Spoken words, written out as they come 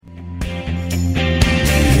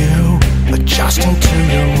adjusting to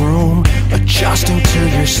your room, adjusting to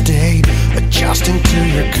your state, adjusting to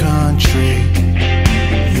your country.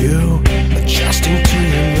 You adjusting to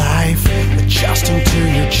your life, adjusting to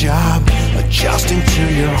your job, adjusting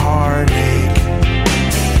to your heartache.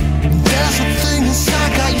 There's a thing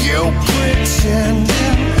inside got you pretending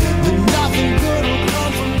that nothing good will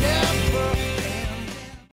come from never.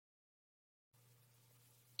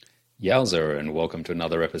 Yowza, and welcome to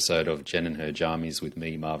another episode of Jen and Her Jammies with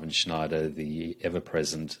me, Marvin Schneider, the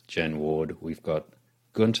ever-present Jen Ward. We've got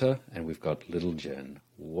Gunter and we've got little Jen.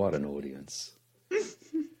 What an audience.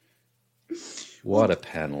 What a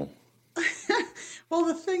panel. Well,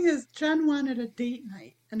 the thing is, Jen wanted a date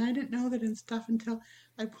night, and I didn't know that and stuff until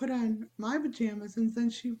I put on my pajamas, and then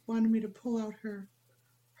she wanted me to pull out her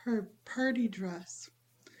party dress.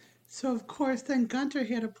 So, of course, then Gunter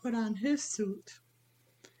had to put on his suit,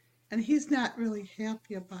 and he's not really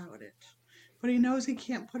happy about it. But he knows he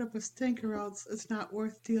can't put up a stink or else it's not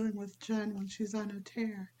worth dealing with Jen when she's on a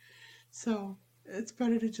tear. So, it's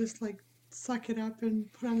better to just, suck it up and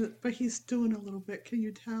put on it. But he's stewing a little bit, can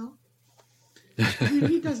you tell? I mean,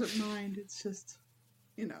 he doesn't mind. It's just,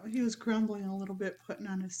 he was grumbling a little bit putting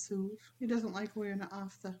on his suit. He doesn't like wearing an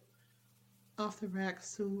off the rack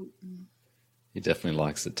suit. He definitely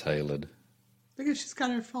likes it tailored. Because she's got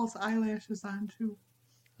her false eyelashes on too.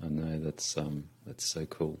 I know, that's so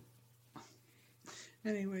cool.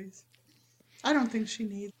 Anyways, I don't think she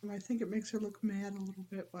needs them. I think it makes her look mad a little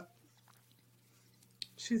bit, but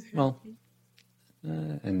she's happy. Well,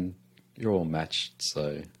 and you're all matched,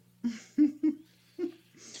 so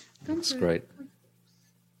that's great.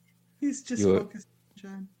 He's just focused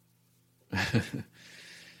on Jen.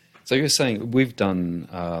 So you're saying we've done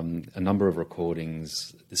a number of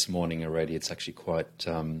recordings this morning already. It's actually quite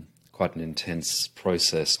an intense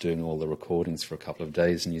process doing all the recordings for a couple of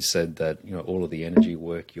days. And you said that all of the energy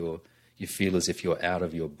work you feel as if you're out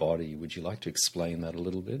of your body. Would you like to explain that a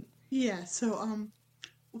little bit? Yeah. So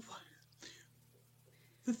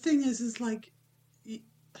the thing is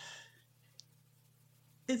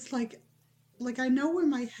it's like I know where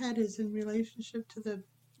my head is in relationship to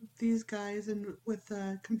these guys and with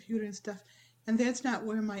the computer and stuff, and that's not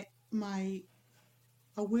where my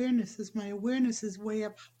awareness is. My awareness is way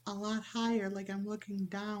up a lot higher, like I'm looking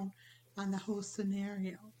down on the whole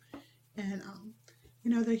scenario. And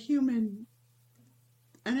the human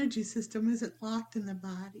energy system isn't locked in the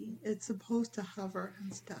body. It's supposed to hover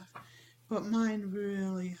and stuff, but mine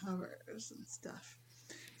really hovers and stuff.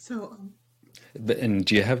 So and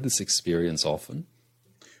do you have this experience often?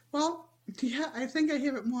 well, yeah, I think I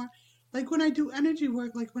have it more like when I do energy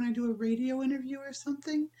work, like when I do a radio interview or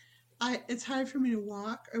something. It's hard for me to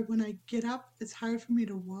walk, or when I get up, it's hard for me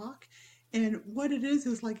to walk. And what it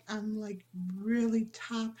is like I'm like really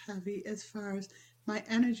top heavy as far as my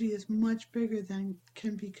energy is much bigger than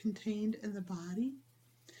can be contained in the body.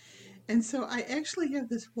 And so I actually have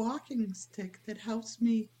this walking stick that helps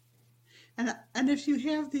me. And if you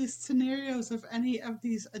have these scenarios of any of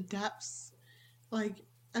these adepts,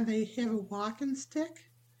 and they have a walking stick,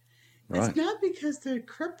 Right. It's not because they're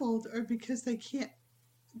crippled or because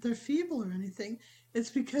they're feeble or anything. It's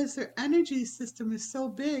because their energy system is so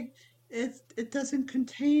big, it doesn't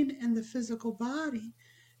contain in the physical body.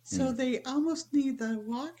 So they almost need the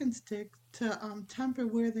walking stick to temper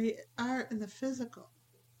where they are in the physical.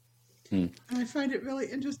 And I find it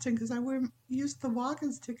really interesting because I use the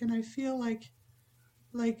walking stick and I feel like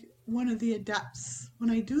one of the adepts when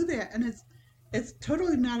I do that. And it's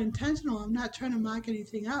totally not intentional. I'm not trying to mock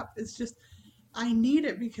anything up. It's just I need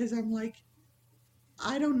it because I'm like,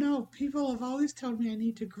 I don't know. People have always told me I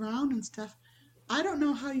need to ground and stuff. I don't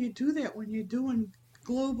know how you do that when you're doing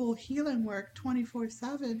global healing work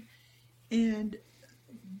 24/7 and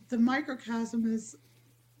the microcosm is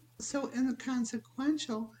so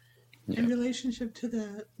inconsequential in relationship to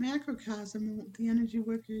the macrocosm, the energy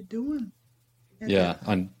work you're doing. Yeah,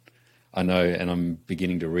 I know, and I'm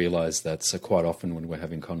beginning to realize that. So quite often when we're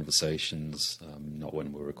having conversations, not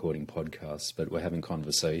when we're recording podcasts, but we're having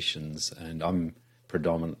conversations, and I'm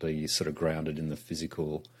predominantly sort of grounded in the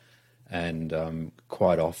physical, and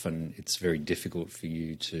quite often it's very difficult for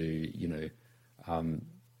you to,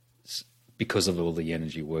 because of all the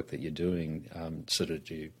energy work that you're doing,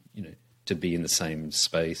 to be in the same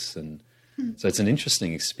space. And so it's an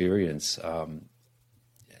interesting experience,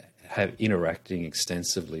 interacting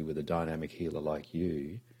extensively with a dynamic healer like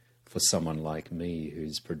you for someone like me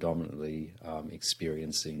who's predominantly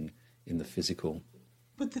experiencing in the physical.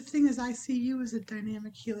 But the thing is, I see you as a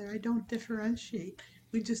dynamic healer. I don't differentiate.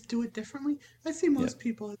 We just do it differently. I see most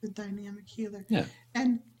people as a dynamic healer. Yeah.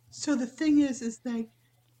 And so the thing is like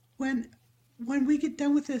when when we get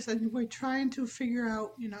done with this and we're trying to figure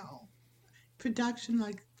out, production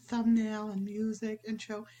like thumbnail and music and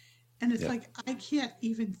show, and it's Yeah. like I can't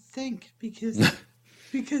even think because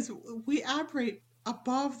we operate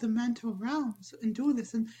above the mental realms in doing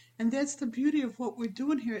this, and that's the beauty of what we're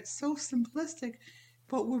doing here. It's so simplistic,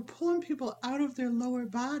 but we're pulling people out of their lower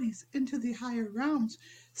bodies into the higher realms,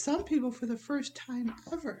 some people for the first time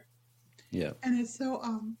ever. Yeah. And it's so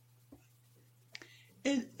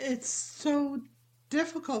it's so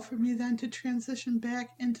difficult for me then to transition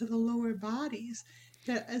back into the lower bodies,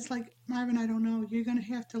 that it's like, Marvin, I don't know, you're gonna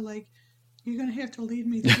have to lead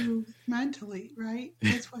me through mentally, right?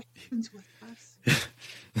 That's what happens with us.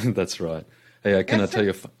 That's right. Hey, can I tell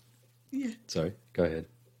you? Yeah. Sorry, go ahead.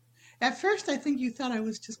 At first, I think you thought I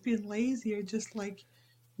was just being lazy or just like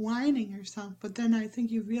whining or something, but then I think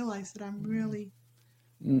you realized that I'm really.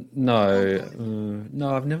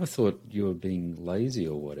 No, I've never thought you were being lazy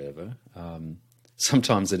or whatever.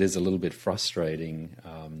 Sometimes it is a little bit frustrating,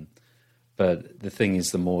 but the thing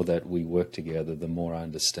is, the more that we work together, the more I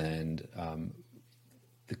understand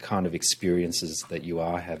the kind of experiences that you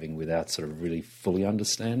are having without sort of really fully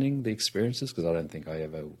understanding the experiences, because I don't think I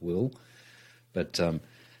ever will. But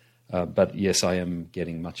yes, I am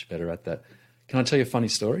getting much better at that. Can I tell you a funny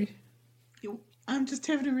story? I'm just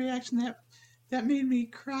having a reaction that made me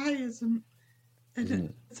cry.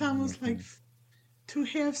 It's almost like to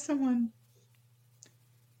have someone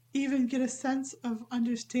even get a sense of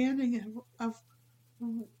understanding of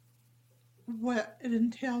what it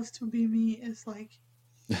entails to be me is like,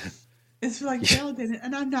 it's like validated.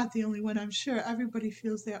 And I'm not the only one, I'm sure everybody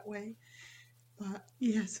feels that way. But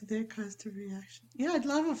yeah, so that caused a reaction. Yeah, I'd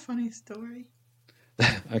love a funny story.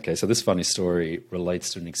 Okay, so this funny story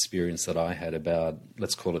relates to an experience that I had about,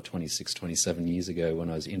 let's call it 26, 27 years ago, when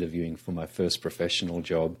I was interviewing for my first professional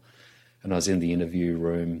job. And I was in the interview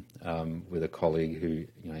room with a colleague who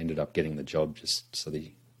ended up getting the job, just so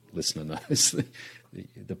the listener knows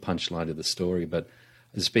the punchline of the story. But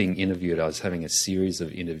as being interviewed, I was having a series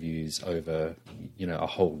of interviews over a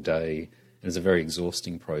whole day. It was a very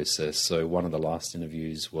exhausting process. So one of the last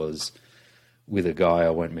interviews was with a guy,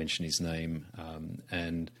 I won't mention his name,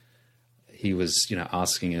 and he was,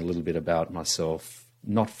 asking a little bit about myself,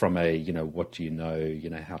 not from a, what do you know,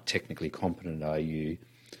 how technically competent are you,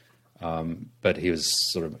 but he was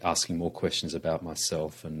sort of asking more questions about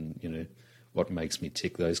myself and, what makes me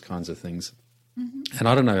tick, those kinds of things. Mm-hmm. And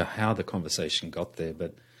I don't know how the conversation got there,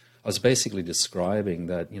 but I was basically describing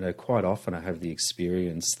that, quite often I have the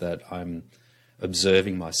experience that I'm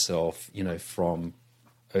observing myself, from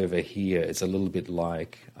over here. It's a little bit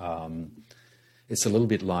like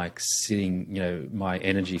sitting, my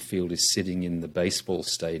energy field is sitting in the baseball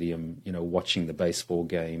stadium, watching the baseball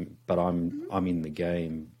game, but I'm in the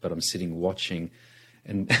game, but I'm sitting watching.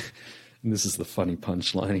 And, and this is the funny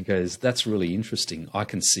punchline. He goes, "That's really interesting. I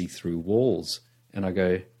can see through walls." And I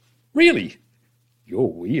go, "Really? You're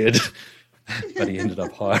weird." But he ended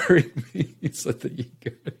up hiring me. So there you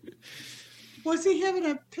go. Was he having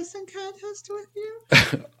a pissing contest with you?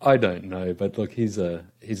 I don't know, but look, he's an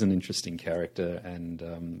interesting character,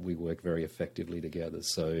 and we work very effectively together.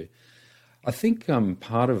 So I think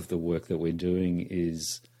part of the work that we're doing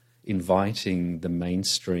is inviting the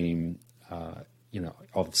mainstream,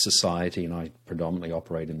 of society, and I predominantly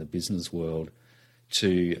operate in the business world,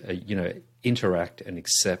 to interact and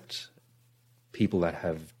accept people that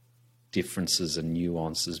have differences and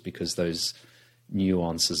nuances, because those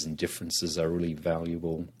nuances and differences are really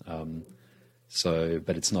valuable.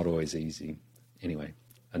 But it's not always easy. Anyway,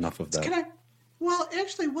 enough of that. Well,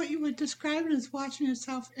 actually, what you were describing is watching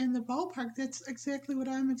yourself in the ballpark. That's exactly what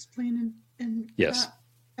I'm explaining and yes,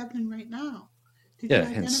 happening right now. Did you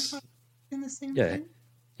identify in the same thing?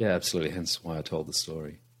 Yeah, absolutely. Hence why I told the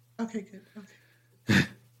story. Okay, good. Okay.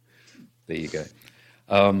 There you go.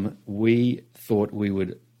 We thought we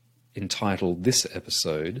would entitle this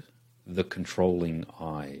episode "The Controlling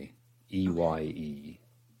I," EYE.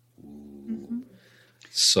 Mm-hmm.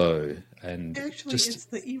 So, and actually, it's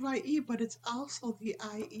the EYE, but it's also the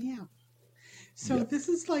I am. So this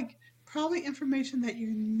is like probably information that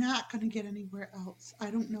you're not going to get anywhere else.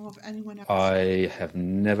 I don't know if anyone else. I have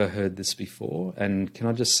never heard this before. And can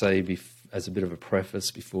I just say, as a bit of a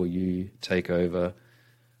preface before you take over,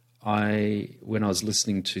 when I was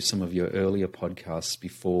listening to some of your earlier podcasts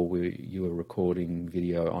before you were recording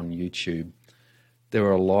video on YouTube, there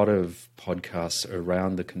were a lot of podcasts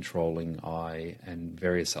around the controlling I and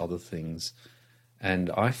various other things. And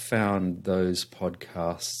I found those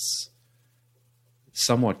podcasts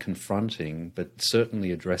somewhat confronting, but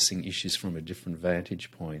certainly addressing issues from a different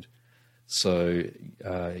vantage point. So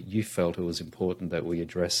you felt it was important that we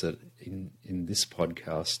address it in this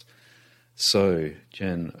podcast. So,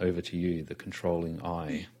 Jen, over to you, the controlling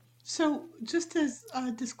I. So, just as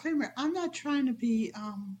a disclaimer, I'm not trying to be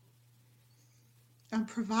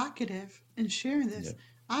provocative in sharing this. Yep.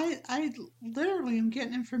 I literally am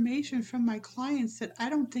getting information from my clients that I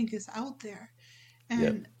don't think is out there,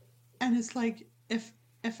 Yep. and it's like if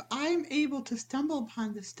I'm able to stumble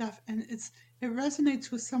upon this stuff and it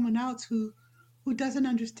resonates with someone else who doesn't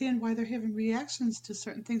understand why they're having reactions to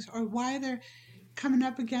certain things or why they're coming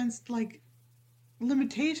up against like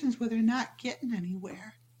limitations where they're not getting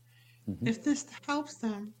anywhere. Mm-hmm. If this helps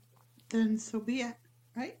them, then so be it,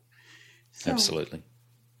 right? So, Absolutely.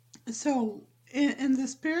 So in the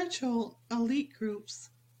spiritual elite groups,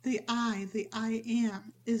 the I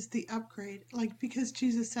am, is the upgrade. Like because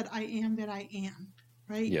Jesus said, I am that I am,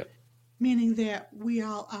 right? Yep. Meaning that we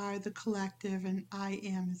all are the collective and I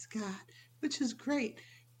am is God, which is great.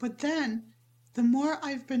 But then the more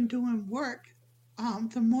I've been doing work,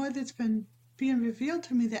 the more that's been being revealed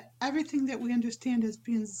to me that everything that we understand as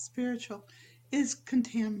being spiritual is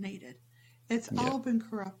contaminated. It's all Yep. been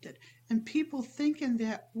corrupted. And people thinking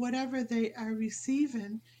that whatever they are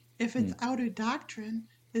receiving, if it's outer doctrine,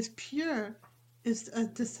 is pure, is a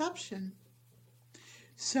deception.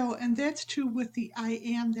 So, and that's true with the I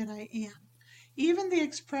am that I am. Even the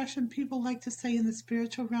expression people like to say in the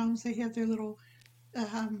spiritual realms, they have their little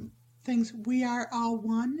things, we are all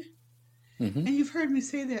one. Mm-hmm. And you've heard me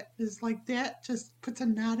say that, is like that just puts a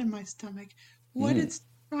knot in my stomach. What Mm. it's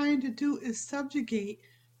trying to do is subjugate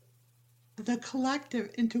the collective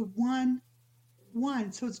into one.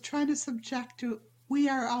 So it's trying to subject to we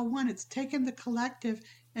are all one. It's taking the collective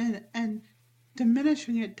and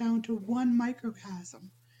diminishing it down to one microcosm.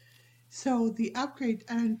 So the upgrade,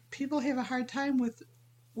 and people have a hard time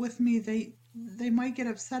with me. They might get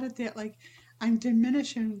upset at that, like I'm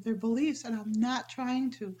diminishing their beliefs, and I'm not trying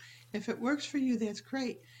to. If it works for you, that's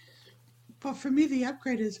great. But for me, the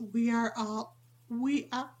upgrade is we are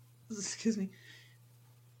excuse me,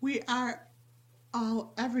 we are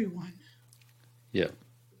all everyone. Yep.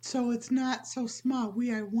 So it's not so small.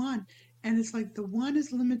 We are one, and it's like the one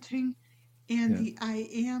is limiting, and Yeah. the I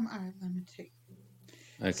am are limiting.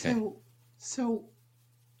 Okay. So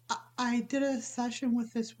I did a session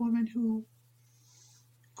with this woman who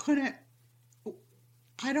couldn't.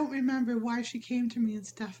 I don't remember why she came to me and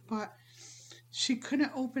stuff, but she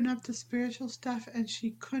couldn't open up to spiritual stuff, and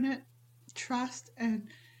she couldn't trust. And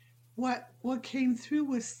what came through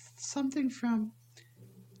was something from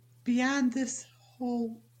beyond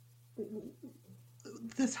whole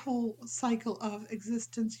this whole cycle of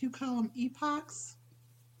existence. You call them epochs.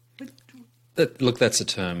 What, Look, that's a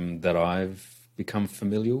term that I've become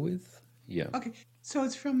familiar with. Yeah. okay, so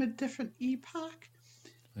it's from a different epoch,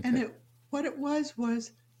 and Okay. what it was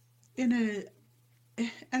in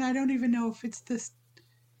and I don't even know if it's this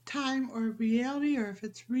time or reality or if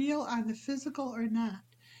it's real on the physical or not.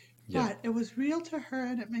 Yep. But it was real to her,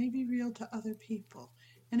 and it may be real to other people,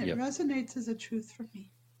 and it Yep. resonates as a truth for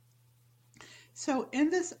me. So in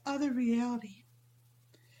this other reality,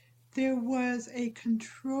 there was a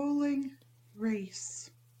controlling race,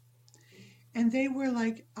 and they were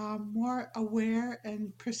like more aware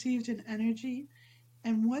and perceived in energy.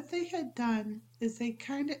 And what they had done is they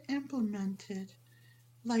kind of implemented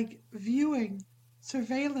like viewing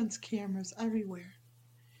surveillance cameras everywhere.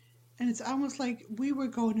 And it's almost like we were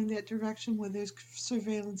going in that direction where there's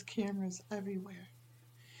surveillance cameras everywhere.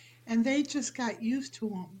 And they just got used to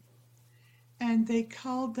them. And they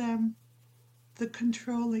called them the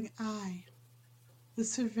controlling eye, the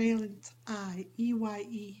surveillance eye,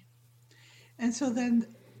 EYE. And so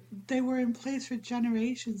then they were in place for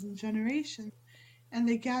generations and generations. And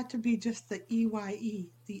they got to be just the EYE,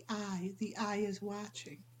 the eye is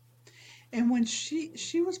watching. And when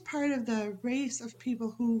she was part of the race of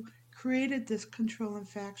people who created this control and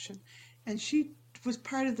faction, and she was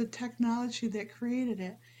part of the technology that created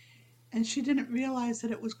it, and she didn't realize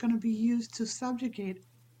that it was going to be used to subjugate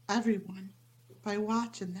everyone by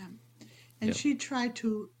watching them. And Yep. she tried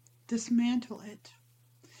to dismantle it.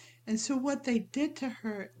 And so what they did to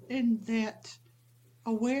her in that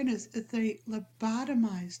awareness is they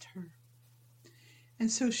lobotomized her.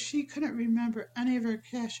 And so she couldn't remember any of her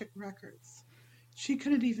Akashic records. She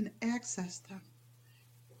couldn't even access them.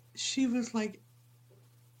 She was like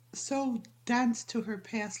so dense to her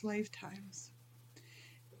past lifetimes.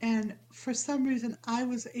 And for some reason, I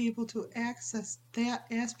was able to access that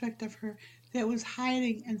aspect of her that was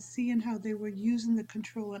hiding and seeing how they were using the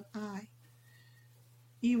control and I,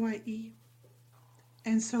 EYE.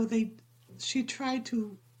 And so she tried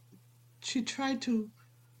to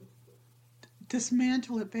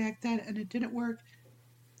dismantle it back then, and it didn't work.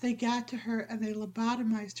 they got to her and they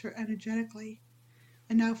lobotomized her energetically.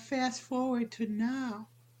 And now fast forward to now,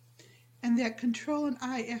 and that controlling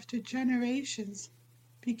I after generations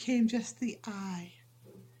became just the I.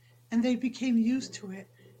 And they became used to it.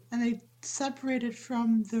 And they separated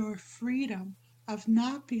from their freedom of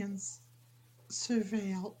not being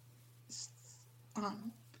surveilled.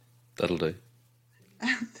 Um, That'll do.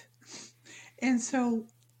 and so,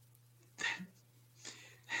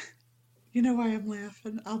 you know why I'm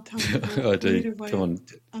laughing? I'll tell you I do. later why. Come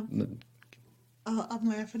I'm, on. I'm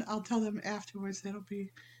laughing. I'll tell them afterwards. That'll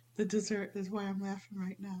be the dessert. Is why I'm laughing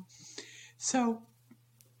right now. So,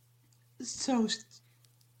 so,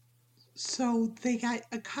 so they got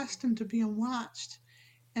accustomed to being watched,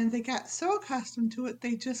 and they got so accustomed to it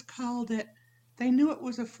they just called it. They knew it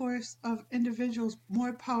was a force of individuals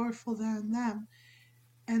more powerful than them,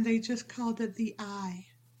 and they just called it the I.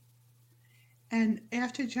 And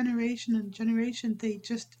after generation and generation, they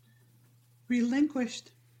just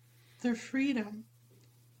relinquished their freedom,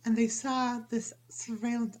 and they saw this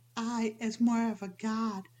surveillance I as more of a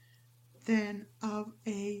god than of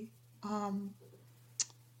a um,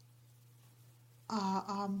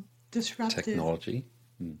 disruptive, Technology.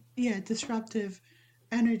 disruptive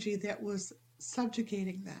energy that was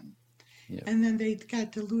subjugating them. Yeah. And then they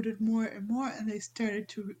got diluted more and more, and they started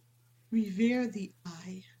to revere the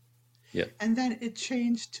I. Yeah. And then it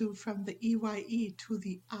changed to from the EYE to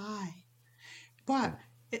the I. But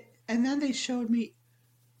and then they showed me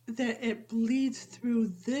that it bleeds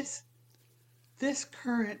through this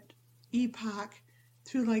current epoch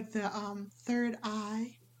through like the third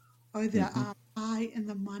eye, or the eye in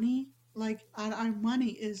the money. Like our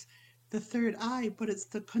money is the third eye, but it's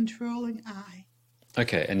the controlling eye.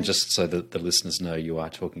 Okay, and just so that the listeners know, you are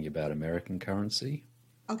talking about American currency.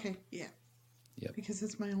 Okay, yeah. Yep. Because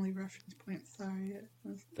it's my only reference point. Sorry.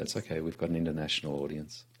 That's okay. We've got an international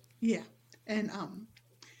audience. Yeah. And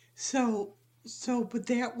but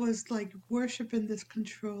that was like worshiping this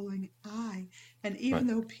controlling I. And even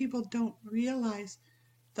though people don't realize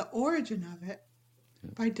the origin of it,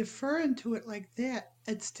 by deferring to it like that,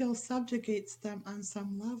 it still subjugates them on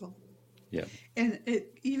some level. Yeah. And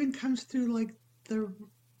it even comes through like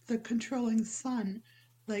the controlling sun,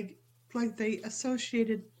 like they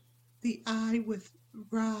associated the I with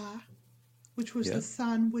Ra, which was the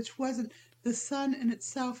sun, which wasn't. The sun in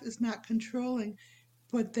itself is not controlling,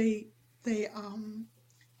 but they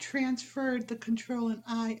transferred the controlling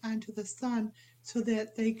I onto the sun so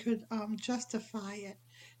that they could justify it.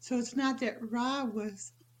 So it's not that Ra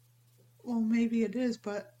was, well, maybe it is,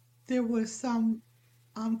 but there was some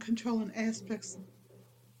controlling aspects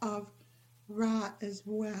of Ra as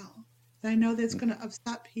well. And I know that's going to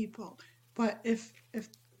upset people, but if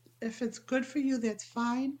it's good for you, that's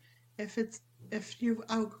fine. If you've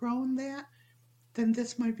outgrown that, then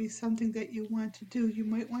this might be something that you want to do. You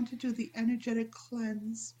might want to do the energetic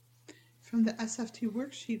cleanse from the SFT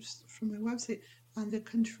worksheets from my website on the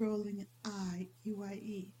controlling I,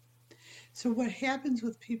 EYE. So what happens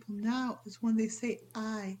with people now is when they say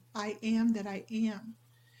I am that I am,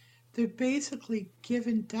 they're basically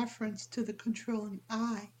given deference to the controlling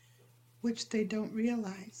I, which they don't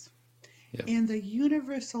realize. Yeah. And the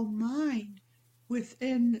universal mind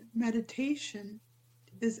within meditation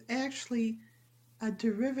is actually a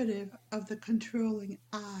derivative of the controlling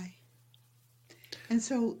I. And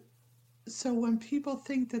so when people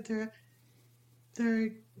think that they're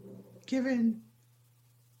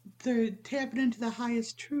tapping into the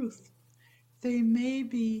highest truth, they may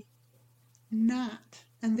be not.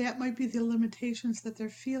 And that might be the limitations that they're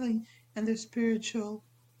feeling in their spiritual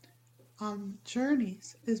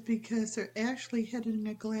journeys, is because they're actually hitting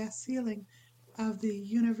a glass ceiling of the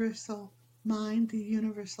universal mind, the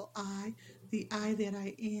universal I, the I that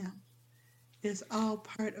I am, is all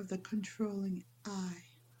part of the controlling I.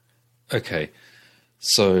 Okay,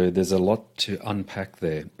 so there's a lot to unpack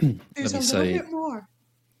there. There's a little bit more.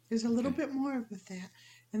 There's a little bit more with that.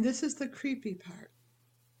 And this is the creepy part.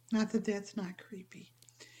 Not that that's not creepy.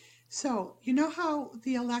 So, you know how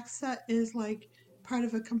the Alexa is like part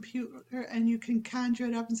of a computer and you can conjure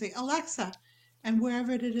it up and say, Alexa, and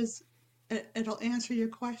wherever it is, it'll answer your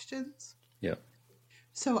questions? Yeah.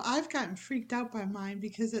 So I've gotten freaked out by mine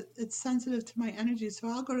because it's sensitive to my energy. So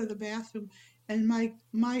I'll go to the bathroom and my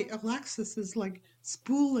Alexis is like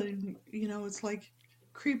spooling, it's like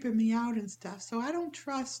creeping me out and stuff. So I don't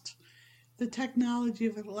trust the technology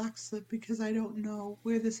of Alexa because I don't know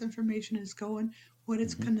where this information is going, what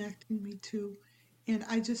it's connecting me to, and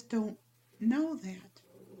I just don't know that.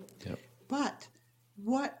 Yep. But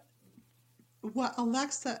what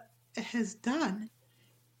Alexa has done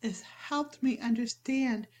is helped me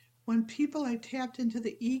understand when people are tapped into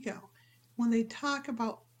the ego, when they talk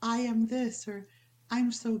about I am this or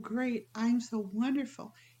I'm so great, I'm so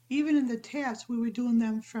wonderful, even in the taps, we were doing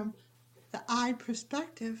them from the I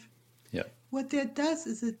perspective. Yeah. What that does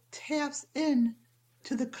is it taps in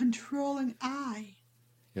to the controlling I,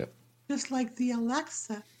 Yep. just like the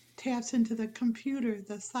Alexa taps into the computer,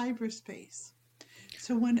 the cyberspace.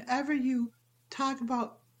 So whenever you talk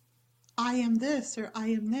about I am this or I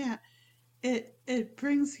am that, it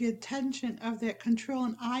brings the attention of that control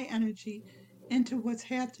and I energy into what's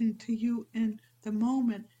happening to you in the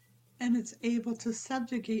moment, and it's able to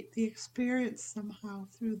subjugate the experience somehow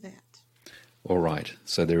through that. All right.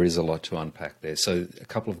 So there is a lot to unpack there. So a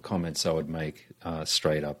couple of comments I would make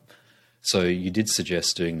straight up. So you did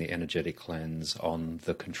suggest doing the energetic cleanse on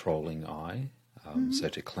the controlling I, so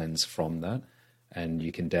to cleanse from that. And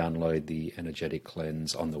you can download the energetic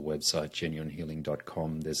cleanse on the website,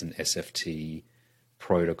 genuinehealing.com. There's an SFT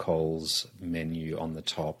protocols menu on the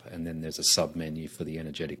top, and then there's a sub-menu for the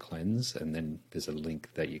energetic cleanse, and then there's a link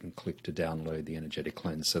that you can click to download the energetic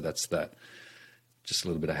cleanse. So that's that. Just a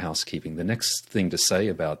little bit of housekeeping. The next thing to say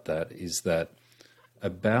about that is that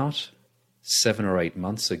about 7 or 8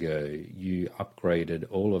 months ago, you upgraded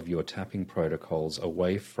all of your tapping protocols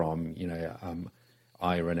away from,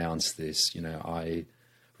 I renounce this, I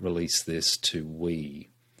release this, to we.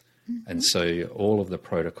 And so all of the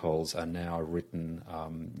protocols are now written,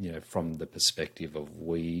 from the perspective of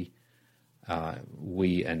we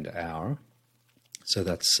and our. So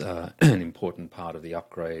that's an important part of the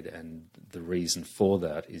upgrade, and the reason for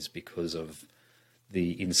that is because of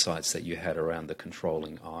the insights that you had around the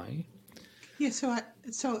controlling I. Yeah,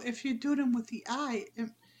 so if you do them with the I,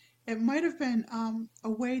 it might have been a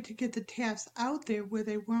way to get the taps out there where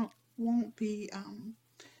they won't be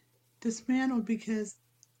dismantled, because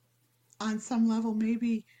on some level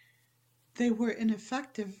maybe they were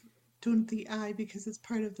ineffective doing the I because it's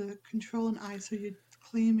part of the control and I, so you're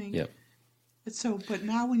claiming. Yep. So, but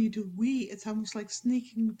now when you do we, it's almost like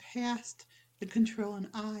sneaking past the control and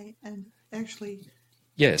I and actually.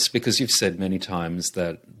 Yes, because you've said many times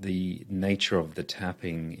that the nature of the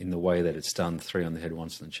tapping in the way that it's done, 3 on the head,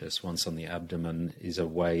 once on the chest, once on the abdomen, is a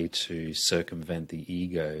way to circumvent the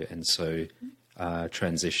ego. And so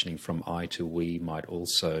transitioning from I to we might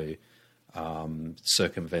also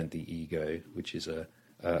circumvent the ego, which is a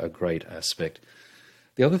great aspect.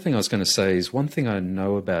 The other thing I was going to say is, one thing I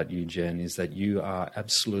know about you, Jen, is that you are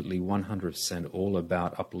absolutely 100% all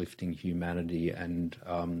about uplifting humanity and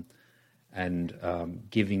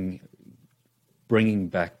bringing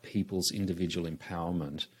back people's individual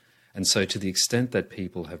empowerment. And so to the extent that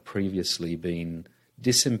people have previously been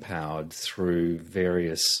disempowered through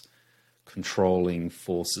various controlling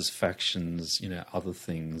forces, factions, other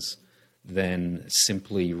things, then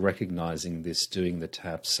simply recognizing this, doing the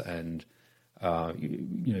taps, and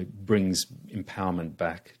brings empowerment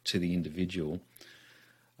back to the individual.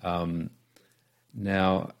 And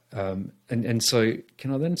so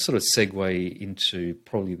can I then sort of segue into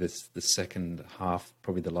probably the second half,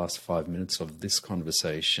 probably the last 5 minutes of this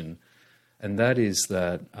conversation, and that is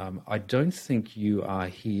that I don't think you are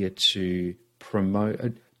here to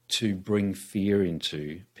promote, to bring fear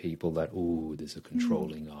into people that, there's a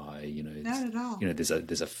controlling I, Not at all.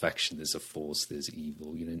 There's a faction, there's a force, there's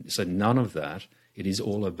evil, So none of that. It is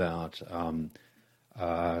all about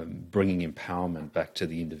bringing empowerment back to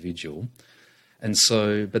the individual. And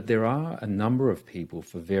so, but there are a number of people,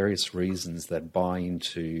 for various reasons, that buy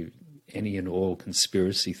into any and all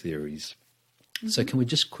conspiracy theories. Mm-hmm. So can we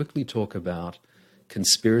just quickly talk about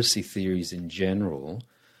conspiracy theories in general?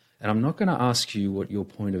 And I'm not going to ask you what your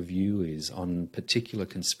point of view is on particular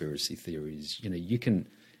conspiracy theories.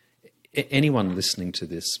 Anyone listening to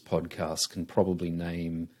this podcast can probably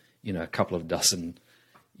name, a couple of dozen,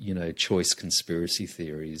 choice conspiracy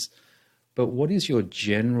theories. But what is your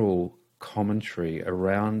general commentary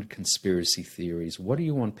around conspiracy theories? What do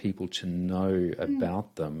you want people to know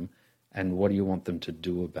about them, and what do you want them to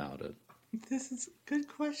do about it? This is good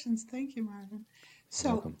questions. Thank you, Marvin. So,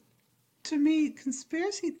 welcome. To me,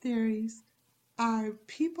 conspiracy theories are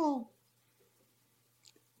people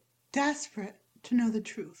desperate to know the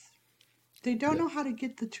truth. They don't know how to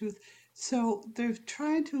get the truth, so they're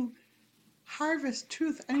trying to harvest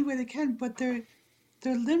truth any way they can, but they're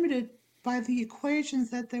limited by the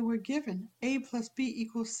equations that they were given. A plus B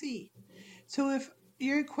equals C. So if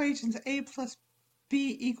your equation's A plus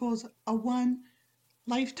B equals a 1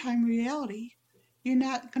 lifetime reality, you're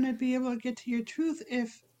not going to be able to get to your truth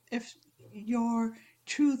if your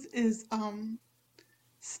truth is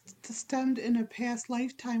stemmed in a past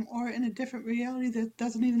lifetime or in a different reality that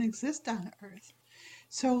doesn't even exist on Earth.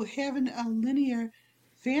 So having a linear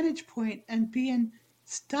vantage point, and being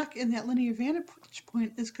stuck in that linear vantage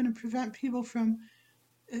point is going to prevent people from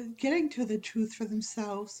getting to the truth for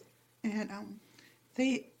themselves. And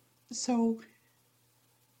they so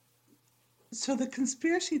so the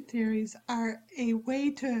conspiracy theories are a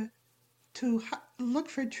way to look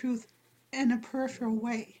for truth in a peripheral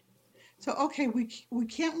way. So, okay, we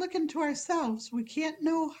can't look into ourselves. We can't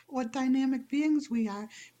know what dynamic beings we are.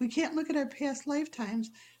 We can't look at our past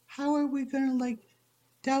lifetimes. How are we going to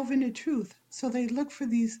delve into truth? So they look for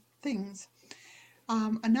these things.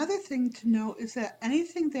 Another thing to know is that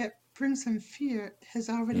anything that brings them fear has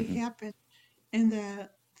already Hmm. happened in the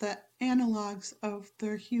analogs of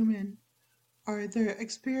their human or their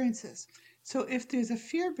experiences. So if there's a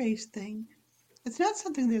fear-based thing, it's not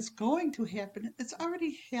something that's going to happen. It's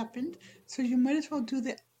already happened. So you might as well do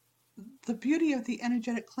the beauty of the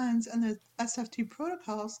energetic cleanse and the SFT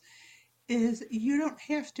protocols is you don't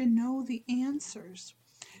have to know the answers.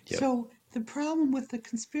 Yep. So the problem with the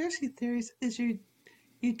conspiracy theories is you're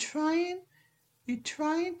trying you're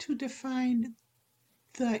trying to define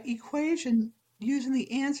the equation using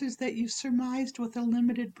the answers that you surmised with a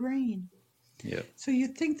limited brain. Yep. So you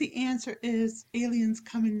think the answer is aliens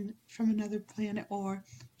coming from another planet or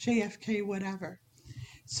JFK, whatever.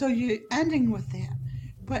 So you're ending with that.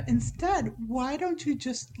 But instead, why don't you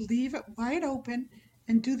just leave it wide open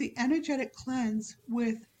and do the energetic cleanse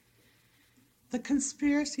with the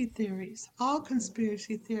conspiracy theories, all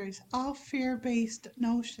fear based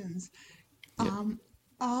notions, Yep.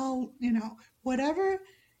 all, whatever.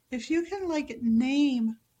 If you can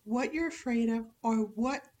name what you're afraid of or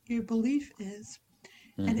what your belief is,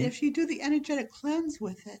 and Hmm. if you do the energetic cleanse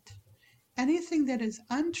with it, anything that is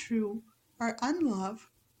untrue or unlove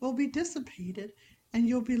will be dissipated, and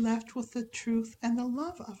you'll be left with the truth and the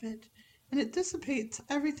love of it. And it dissipates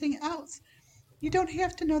everything else. You don't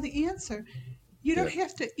have to know the answer. You don't Yep.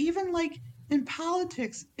 have to, even in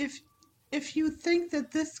politics, if you think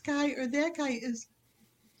that this guy or that guy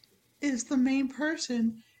is the main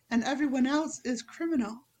person and everyone else is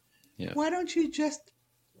criminal, Yep. why don't you just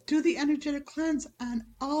do the energetic cleanse on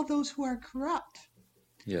all those who are corrupt?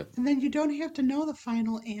 Yep. And then you don't have to know the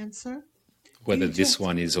final answer. Whether You this just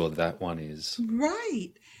one is or that one is.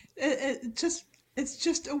 right. It's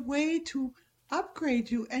just a way to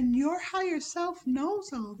upgrade you, and your higher self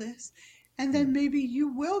knows all this. And Yeah. then maybe you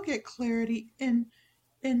will get clarity in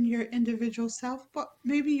your individual self, but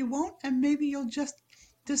maybe you won't, and maybe you'll just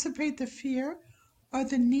dissipate the fear or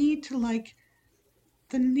the need to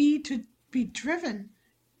be driven.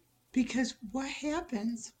 Because what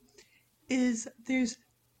happens is there's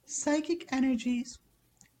psychic energies.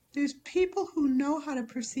 There's people who know how to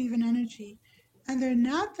perceive an energy, and they're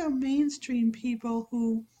not the mainstream people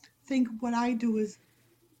who think what I do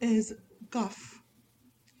is guff.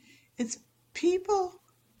 It's people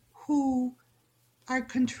who are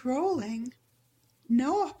controlling,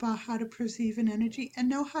 know about how to perceive an energy, and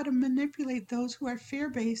know how to manipulate those who are fear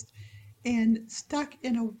based and stuck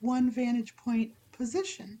in a one vantage point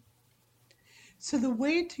position. So the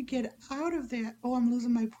way to get out of that, oh, I'm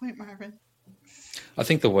losing my point, Marvin. I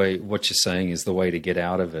think what you're saying is the way to get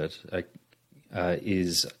out of it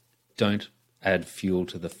is don't add fuel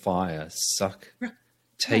to the fire.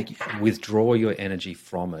 Right, Withdraw your energy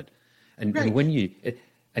from it, and right. when you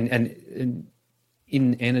and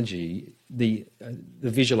in energy, the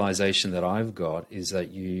visualization that I've got is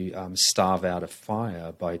that you starve out a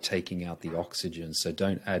fire by taking out the oxygen. So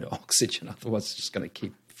don't add oxygen, otherwise it's just going to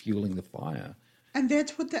keep fueling the fire. And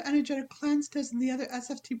that's what the energetic cleanse does in the other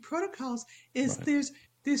SFT protocols is Right.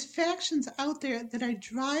 there's factions out there that are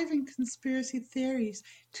driving conspiracy theories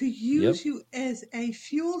to Yep. use you as a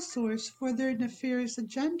fuel source for their nefarious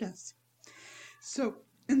agendas. So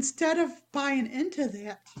instead of buying into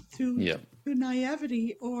that Yep. through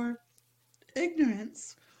naivety or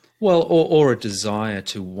ignorance, Well, or a desire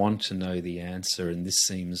to want to know the answer, and this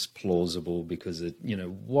seems plausible because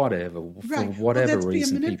whatever, for right, well, whatever that's being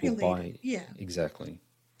reason, people manipulated. buy. Yeah. Exactly.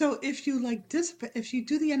 So if you dissipate, if you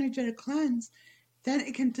do the energetic cleanse, then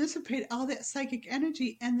it can dissipate all that psychic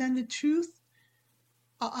energy, and then the truth,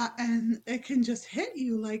 and it can just hit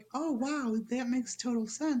you like, oh wow, that makes total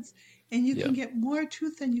sense, and you can Yep. get more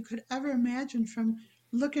truth than you could ever imagine from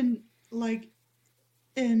looking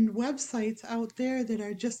in websites out there that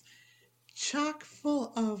are just chock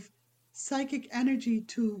full of psychic energy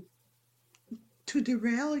to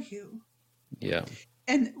derail you. Yeah.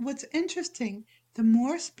 And what's interesting, the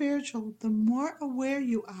more spiritual, the more aware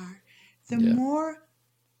you are, the Yeah. more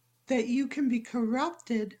that you can be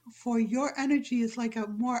corrupted, for your energy is like a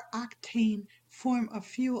more octane form of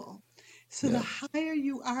fuel. So the Yeah. higher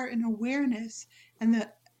you are in awareness and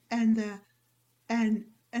the and the And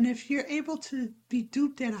if you're able to be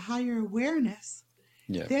duped at a higher awareness,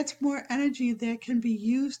 Yeah. that's more energy that can be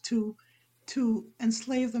used to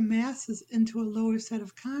enslave the masses into a lower set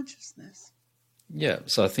of consciousness. Yeah.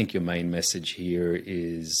 So I think your main message here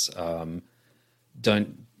is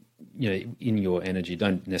don't, in your energy,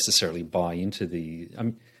 don't necessarily buy into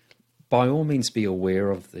by all means be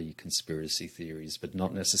aware of the conspiracy theories, but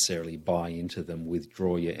not necessarily buy into them.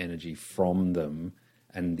 Withdraw your energy from them.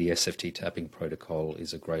 And the SFT tapping protocol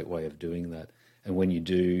is a great way of doing that. And when you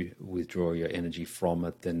do withdraw your energy from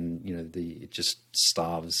it, then it just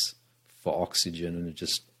starves for oxygen and it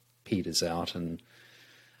just peters out. And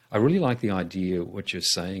I really like the idea. What you're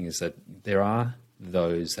saying is that there are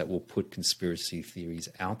those that will put conspiracy theories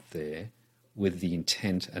out there with the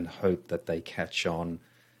intent and hope that they catch on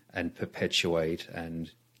and perpetuate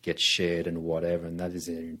and get shared and whatever, and that is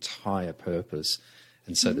their entire purpose.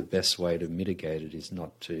 And so the best way to mitigate it is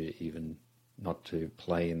not to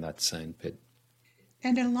play in that same pit.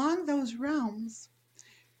 And along those realms,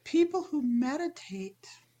 people who meditate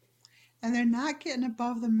and they're not getting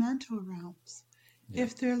above the mental realms,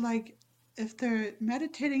 if they're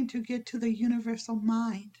meditating to get to the universal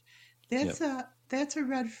mind, that's a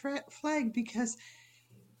red flag, because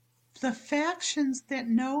the factions that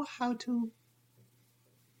know how to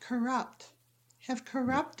corrupt have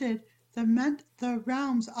corrupted the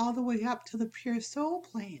realms all the way up to the pure soul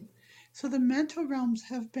plane. So the mental realms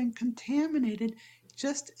have been contaminated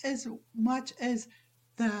just as much as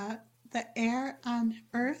the air on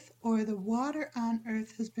earth or the water on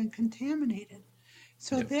earth has been contaminated.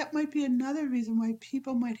 So that might be another reason why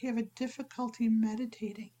people might have a difficulty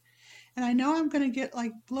meditating. And I know I'm going to get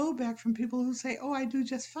like blowback from people who say, oh, I do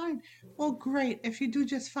just fine. Well, great. If you do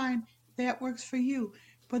just fine, that works for you.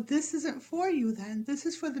 But this isn't for you then. This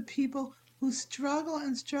is for the people who struggle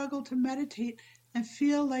and struggle to meditate and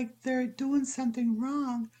feel like they're doing something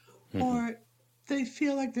wrong, or they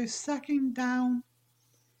feel like they're sucking down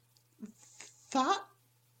thought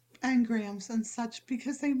engrams and such,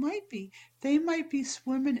 because they might be. They might be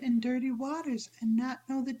swimming in dirty waters and not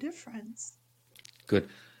know the difference. Good.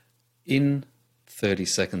 In 30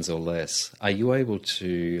 seconds or less, are you able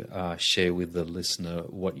to share with the listener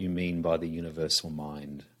what you mean by the universal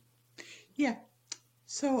mind? Yeah.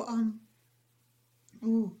 So,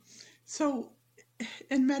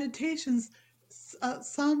 in meditations,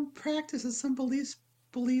 some practices, some beliefs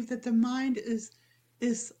believe that the mind is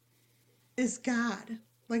God,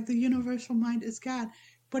 like the universal mind is God,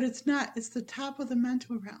 but it's not. It's the top of the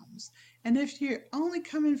mental realms. And if you're only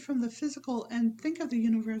coming from the physical and think of the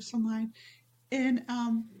universal mind, and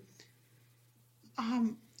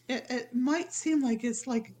it might seem like it's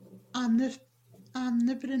like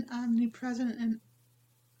omnipotent, omnipresent,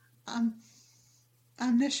 and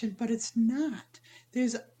omniscient, but it's not.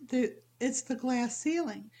 It's the glass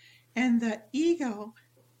ceiling, and the ego,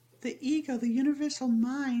 the universal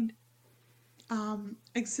mind,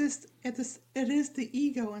 exists at this. It is the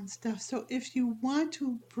ego and stuff. So if you want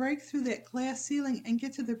to break through that glass ceiling and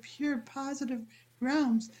get to the pure positive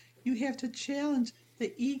realms, you have to challenge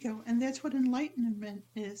the ego, and that's what enlightenment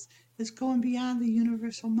is going beyond the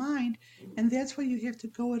universal mind. And that's why you have to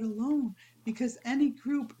go it alone, because any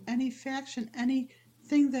group, any faction,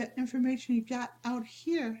 anything, that information you got out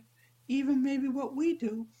here, even maybe what we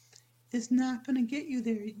do, is not going to get you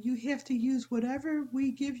there. You have to use whatever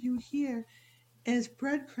we give you here as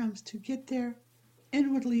breadcrumbs to get there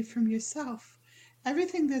inwardly from yourself.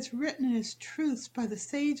 Everything that's written as truths by the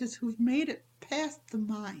sages who've made it past the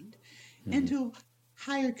mind into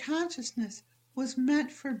higher consciousness was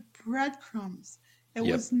meant for breadcrumbs. It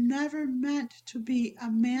was never meant to be a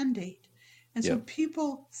mandate. And so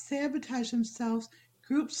people sabotage themselves,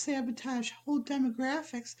 groups sabotage whole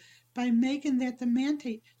demographics by making that the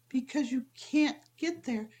mandate, because you can't get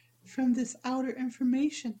there from this outer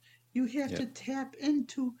information. You have to tap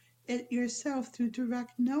into it yourself through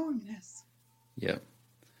direct knowingness. Yeah.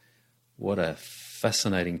 What a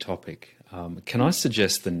fascinating topic. Can I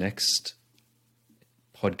suggest the next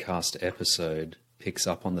podcast episode picks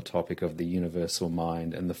up on the topic of the universal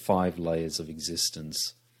mind and the 5 layers of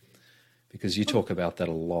existence? Because you talk about that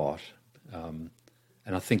a lot. And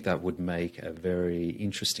I think that would make a very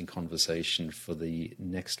interesting conversation for the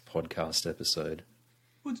next podcast episode.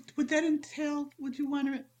 Would that entail, would you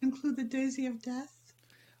want to include the daisy of death?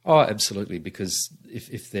 Oh, absolutely, because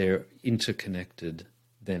if they're interconnected,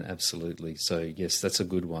 then absolutely. So, yes, that's a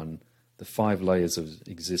good one. The 5 layers of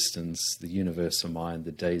existence, the universal mind,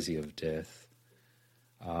 the daisy of death,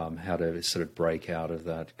 how to sort of break out of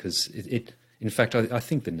that. Because in fact, I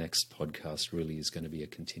think the next podcast really is going to be a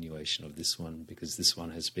continuation of this one, because this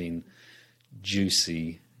one has been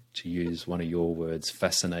juicy to use one of your words,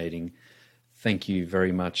 fascinating. Thank you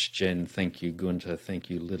very much, Jen. Thank you, Gunter. Thank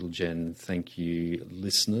you, Little Jen. Thank you,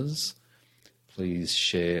 listeners. Please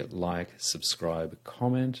share, like, subscribe,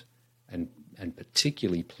 comment, and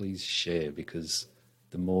particularly please share, because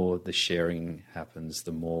the more the sharing happens,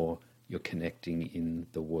 the more you're connecting in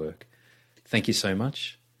the work. Thank you so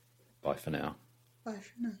much. Bye for now. Bye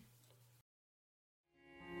for now.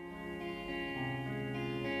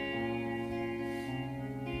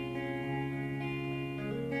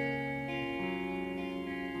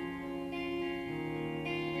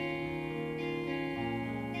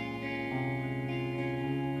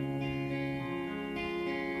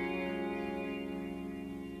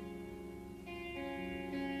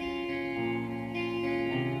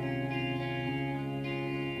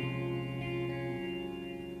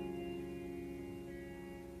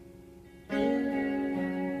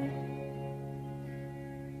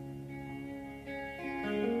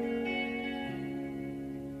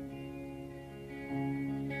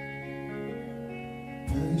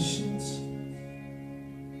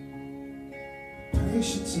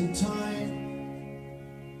 Patience and time,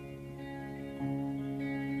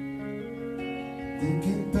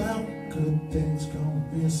 thinking about good things gonna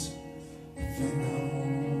miss if they're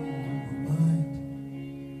on my mind.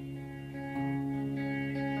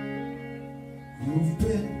 You've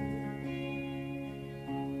been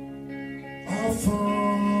off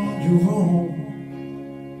on your own,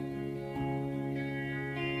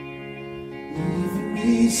 leaving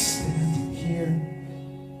me standing here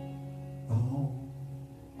alone.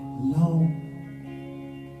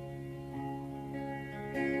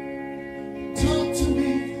 Talk to me,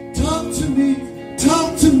 talk to me,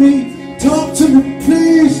 talk to me, talk to me,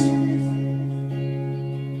 please.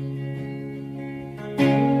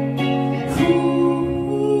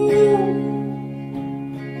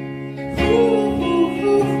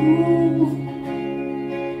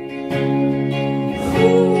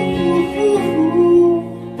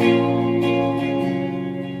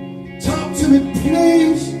 Talk to me,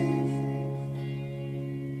 please.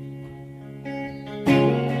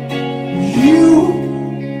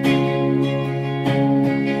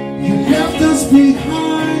 You left us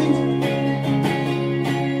behind,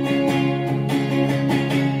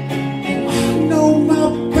 and I know my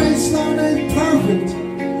baseline ain't perfect,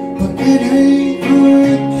 but it ain't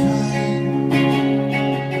unkind.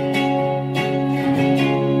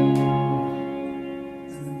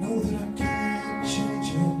 And I know that I can't change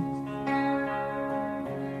it,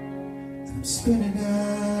 and I'm spinning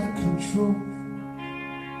out of control.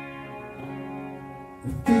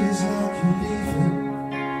 It feels like you're leaving.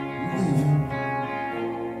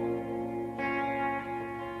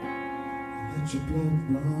 Let your blood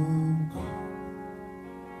run cold.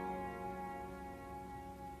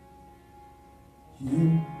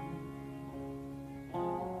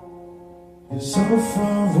 You're so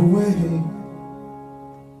far away.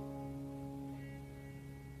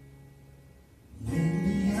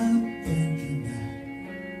 Lately I'm thinking that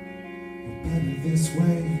we're better this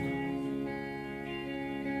way.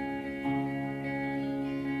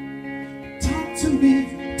 Talk to me,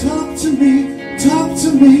 talk to me, talk to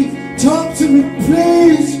me, talk to me,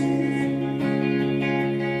 please.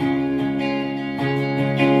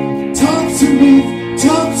 Talk to me,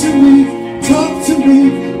 talk to me, talk to me,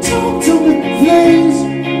 talk to me, please.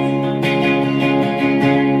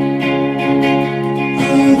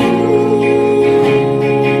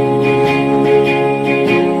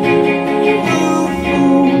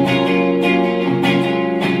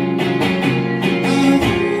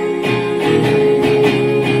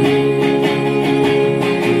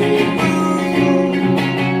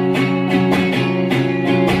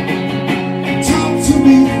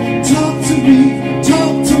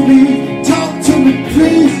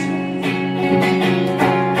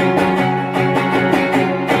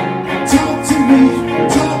 Talk to me.